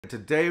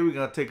Today we're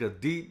going to take a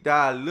deep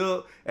dive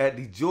look at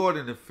the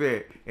Jordan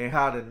effect and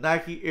how the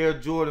Nike Air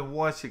Jordan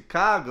 1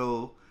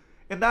 Chicago,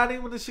 and not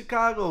even the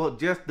Chicago,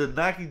 just the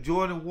Nike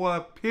Jordan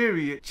 1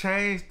 period,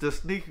 changed the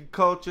sneaker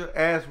culture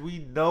as we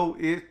know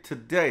it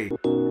today.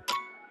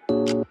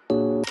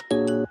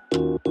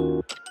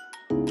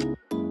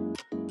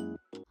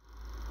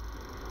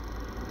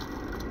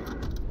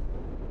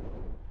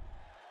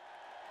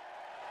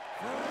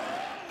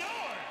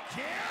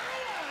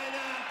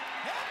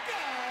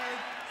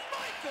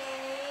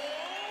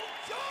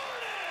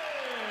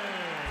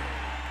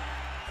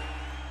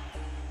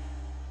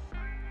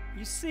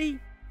 You see,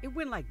 it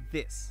went like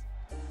this.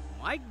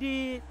 Mike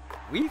did,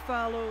 we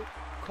followed,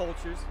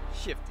 cultures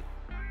shifted.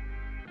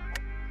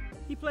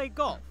 He played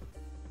golf.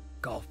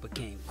 Golf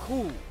became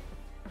cool.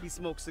 He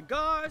smoked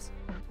cigars.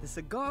 The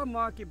cigar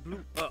market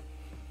blew up.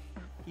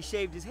 He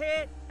shaved his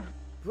head.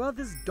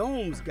 Brothers'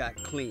 domes got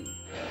clean.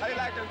 How you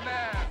like this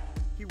now?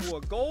 He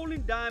wore gold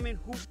and diamond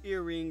hoop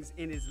earrings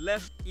in his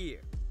left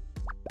ear.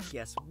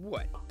 Guess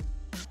what?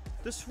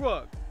 The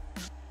shrug.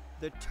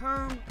 The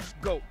term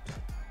GOAT.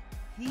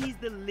 He's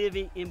the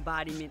living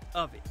embodiment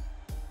of it.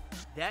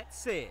 That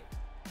said,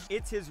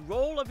 it's his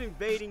role of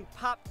invading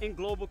pop and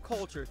global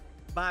culture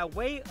by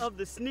way of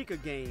the sneaker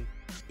game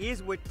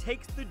is what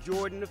takes the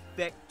Jordan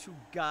effect to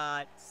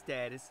God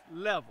status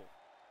level.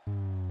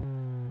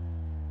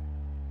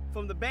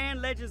 From the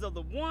band legends of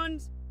the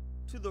ones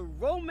to the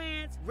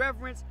romance,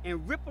 reverence,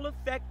 and ripple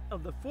effect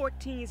of the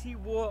 14s he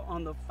wore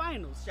on the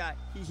final shot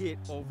he hit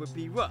over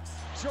B. Russ.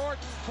 Jordan,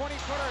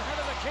 20-footer, head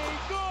of the key,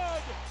 good!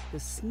 The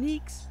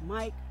sneaks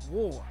Mike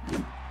wore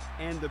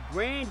and the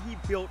brand he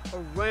built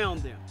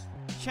around them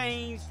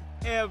changed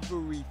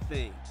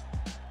everything.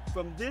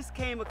 From this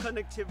came a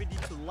connectivity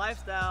to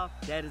lifestyle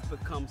that has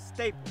become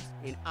staples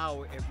in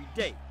our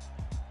everyday.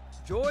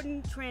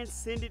 Jordan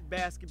transcended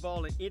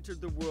basketball and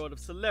entered the world of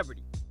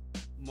celebrity.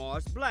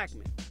 Mars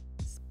Blackman,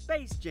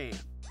 Space Jam,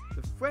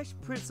 The Fresh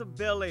Prince of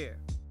Bel-Air,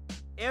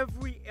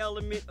 every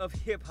element of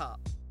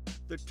hip-hop,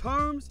 the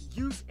terms,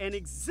 use, and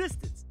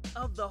existence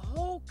of the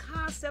whole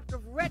concept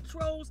of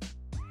retros,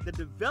 the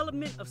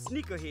development of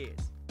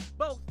sneakerheads,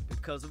 both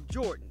because of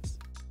Jordans.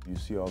 You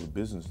see all the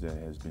business that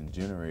has been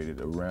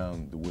generated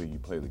around the way you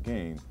play the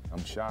game.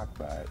 I'm shocked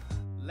by it.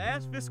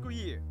 Last fiscal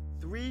year,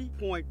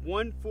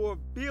 $3.14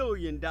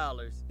 billion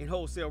in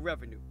wholesale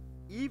revenue.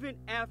 Even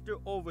after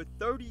over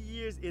 30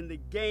 years in the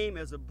game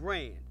as a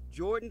brand,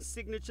 Jordan's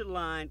signature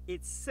line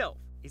itself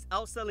is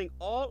outselling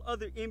all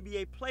other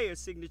NBA players'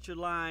 signature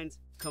lines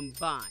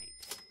combined.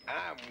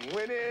 I'm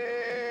winning,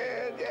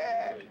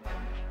 yeah!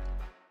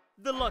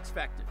 The Lux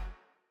Factor.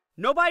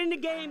 Nobody in the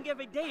game gave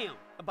a damn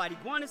about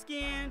iguana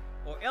skin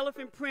or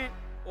elephant print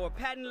or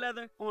patent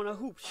leather on a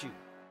hoop shoe.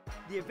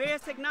 The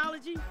advanced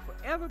technology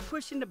forever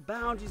pushing the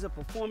boundaries of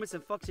performance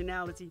and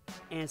functionality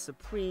and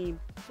supreme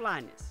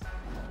flyness.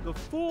 The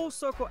full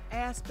circle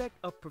aspect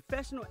of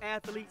professional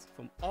athletes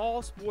from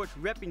all sports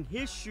repping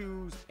his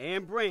shoes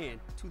and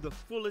brand to the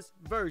fullest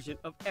version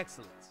of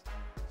excellence.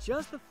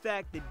 Just the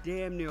fact that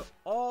damn near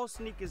all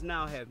sneakers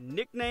now have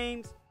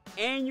nicknames,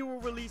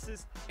 annual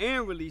releases,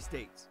 and release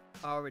dates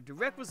are a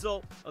direct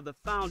result of the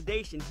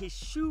foundation his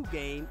shoe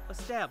game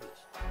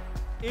established.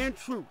 In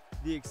truth,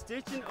 the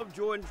extension of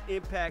Jordan's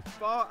impact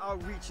far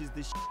outreaches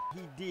the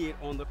he did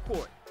on the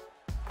court.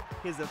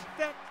 His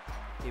effect,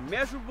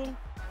 immeasurable,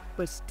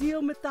 but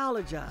still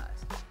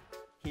mythologized.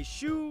 His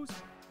shoes,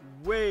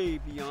 way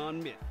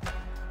beyond myth.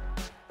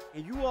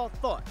 And you all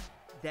thought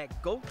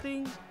that GOAT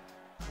thing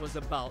was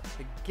about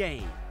the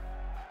game.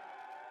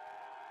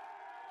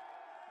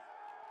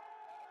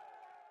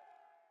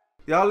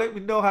 Y'all let me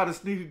know how the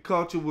sneaker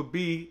culture would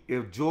be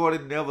if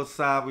Jordan never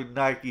signed with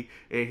Nike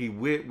and he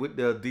went with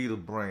the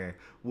Adidas brand.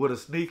 Would the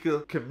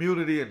sneaker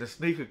community and the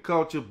sneaker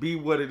culture be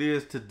what it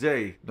is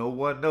today? No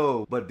one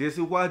knows. But this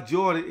is why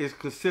Jordan is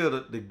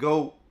considered the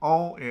GOAT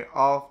on and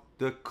off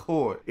the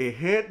court. It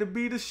had to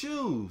be the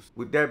shoes.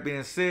 With that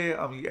being said,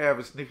 I'm your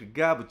average sneaker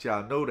guy, but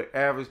y'all know the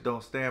average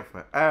don't stand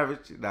for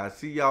average. And I'll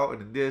see y'all in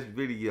the next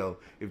video.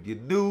 If you're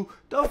new,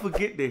 don't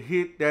forget to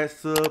hit that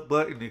sub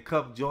button and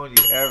come join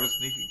your average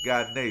sneaker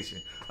guy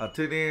nation.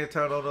 Until then,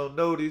 turn on those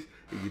notices.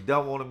 If you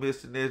don't want to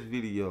miss the next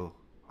video,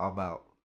 I'm out.